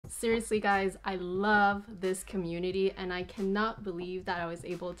Seriously guys, I love this community and I cannot believe that I was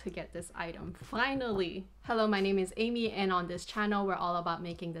able to get this item finally. Hello, my name is Amy, and on this channel we're all about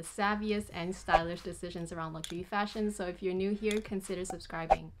making the savviest and stylish decisions around luxury fashion, so if you're new here, consider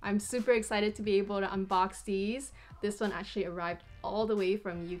subscribing. I'm super excited to be able to unbox these. This one actually arrived all the way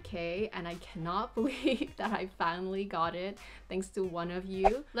from UK and I cannot believe that I finally got it thanks to one of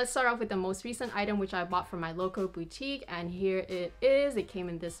you. Let's start off with the most recent item, which I bought from my local boutique, and here it is. It came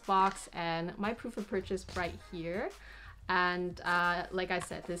in this box and my proof of purchase right here. And like I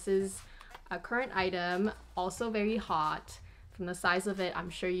said, this is a current item, also very hot. From the size of it, I'm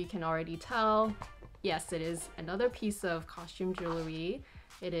sure you can already tell. Yes, it is another piece of costume jewelry.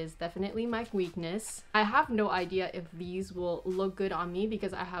 It is definitely my weakness. I have no idea if these will look good on me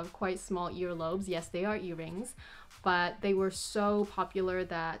because I have quite small earlobes. Yes, they are earrings, but they were so popular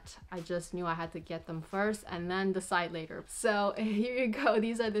that I just knew I had to get them first and then decide later. So here you go.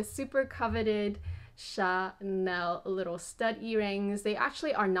 These are the super coveted Chanel little stud earrings. They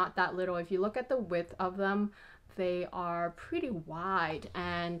actually are not that little. If you look at the width of them, they are pretty wide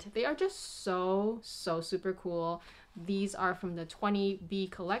and they are just so super cool. These are from the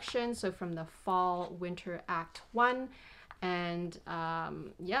 20B collection, so from the fall winter Act 1. And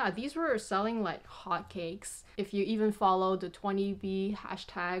yeah, these were selling like hotcakes. If you even follow the 20B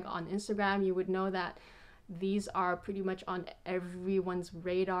hashtag on Instagram, you would know that these are pretty much on everyone's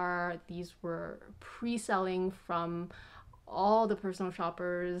radar. These were pre-selling from all the personal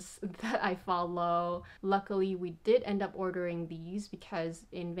shoppers that I follow. Luckily, we did end up ordering these because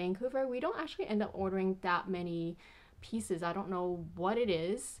in Vancouver, we don't actually end up ordering that many pieces. I don't know what it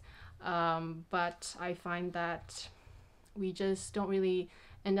is, but I find that we just don't really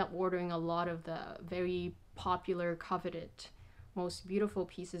end up ordering a lot of the very popular, coveted, most beautiful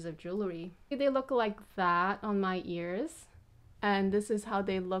pieces of jewelry. They look like that on my ears, and this is how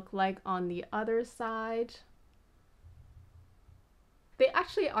they look like on the other side. They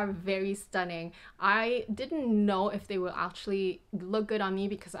actually are very stunning. I didn't know if they will actually look good on me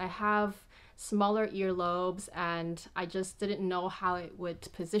because I have smaller earlobes and I just didn't know how it would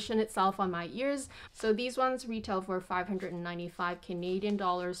position itself on my ears. So these ones retail for 595 Canadian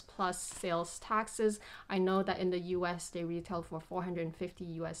dollars plus sales taxes. I know that in the US they retail for 450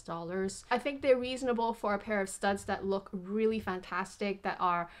 US dollars. I think they're reasonable for a pair of studs that look really fantastic, that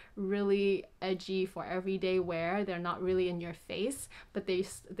are really edgy for everyday wear. They're not really in your face, but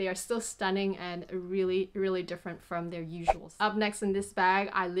they are still stunning and really different from their usuals. Up next in this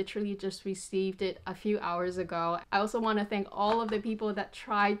bag, I literally just received it a few hours ago. I also want to thank all of the people that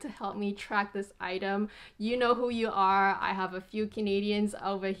tried to help me track this item. You know who you are. I have a few Canadians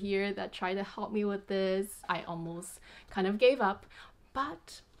over here that tried to help me with this. I almost kind of gave up,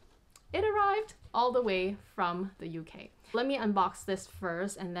 but it arrived all the way from the UK. Let me unbox this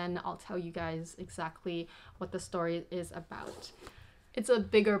first and then I'll tell you guys exactly what the story is about. It's a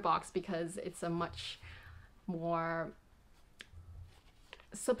bigger box because it's a much more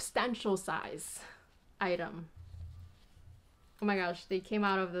substantial size item. Oh my gosh, they came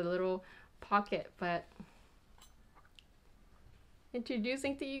out of the little pocket, but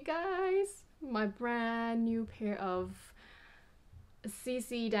introducing to you guys my brand new pair of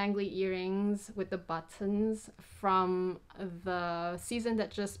CC dangly earrings with the buttons from the season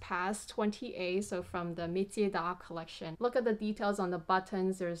that just passed, 20A, so from the Métier d'Art collection. Look at the details on the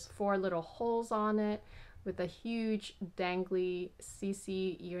buttons. There's 4 little holes on it with a huge dangly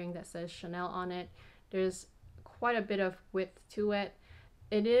CC earring that says Chanel on it. There's quite a bit of width to it.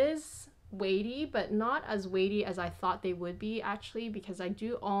 It is weighty, but not as weighty as I thought they would be actually, because I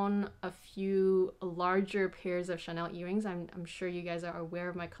do own a few larger pairs of Chanel earrings. I'm sure you guys are aware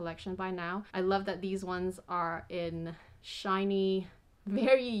of my collection by now. I love that these ones are in shiny,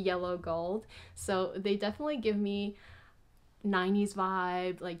 very yellow gold. So they definitely give me 90s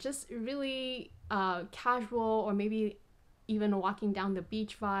vibe, like just really casual, or maybe even walking down the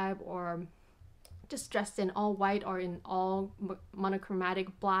beach vibe, or just dressed in all white or in all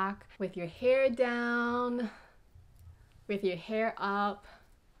monochromatic black with your hair down, with your hair up.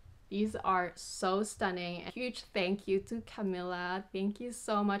 These are so stunning. A huge thank you to Camila. Thank you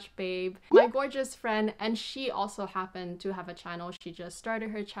so much, babe. My gorgeous friend, and she also happened to have a channel. She just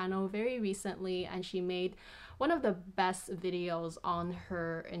started her channel very recently and she made one of the best videos on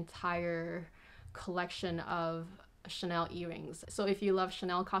her entire collection of Chanel earrings. So if you love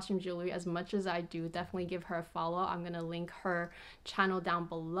Chanel costume jewelry as much as I do, definitely give her a follow. I'm gonna link her channel down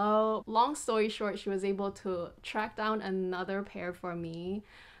below. Long story short, she was able to track down another pair for me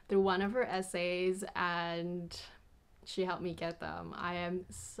through one of her essays and she helped me get them. I am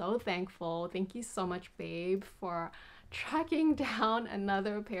so thankful. Thank you so much, babe, for tracking down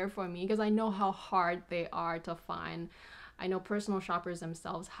another pair for me because I know how hard they are to find. I know personal shoppers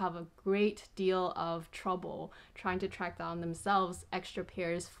themselves have a great deal of trouble trying to track down themselves extra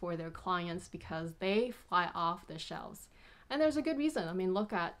pairs for their clients because they fly off the shelves. And there's a good reason. I mean,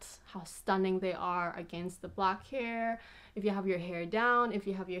 look at how stunning they are against the black hair. If you have your hair down, if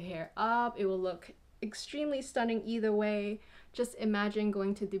you have your hair up, it will look extremely stunning either way. Just imagine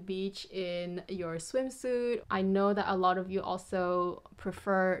going to the beach in your swimsuit. I know that a lot of you also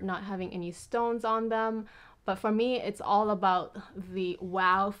prefer not having any stones on them. But for me, it's all about the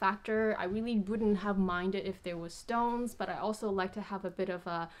wow factor. I really wouldn't have minded if there was stones, but I also like to have a bit of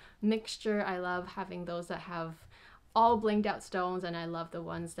a mixture. I love having those that have all blinged out stones, and I love the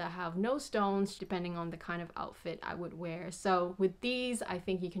ones that have no stones depending on the kind of outfit I would wear. So with these, I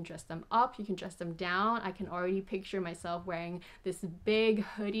think you can dress them up, you can dress them down. I can already picture myself wearing this big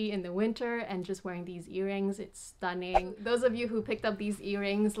hoodie in the winter and just wearing these earrings. It's stunning. Those of you who picked up these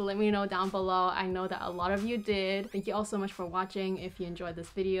earrings, let me know down below. I know that a lot of you did. Thank you all so much for watching. If you enjoyed this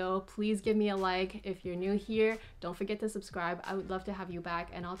video, please give me a like. If you're new here, don't forget to subscribe. I would love to have you back,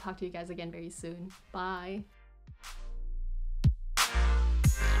 and I'll talk to you guys again very soon. Bye.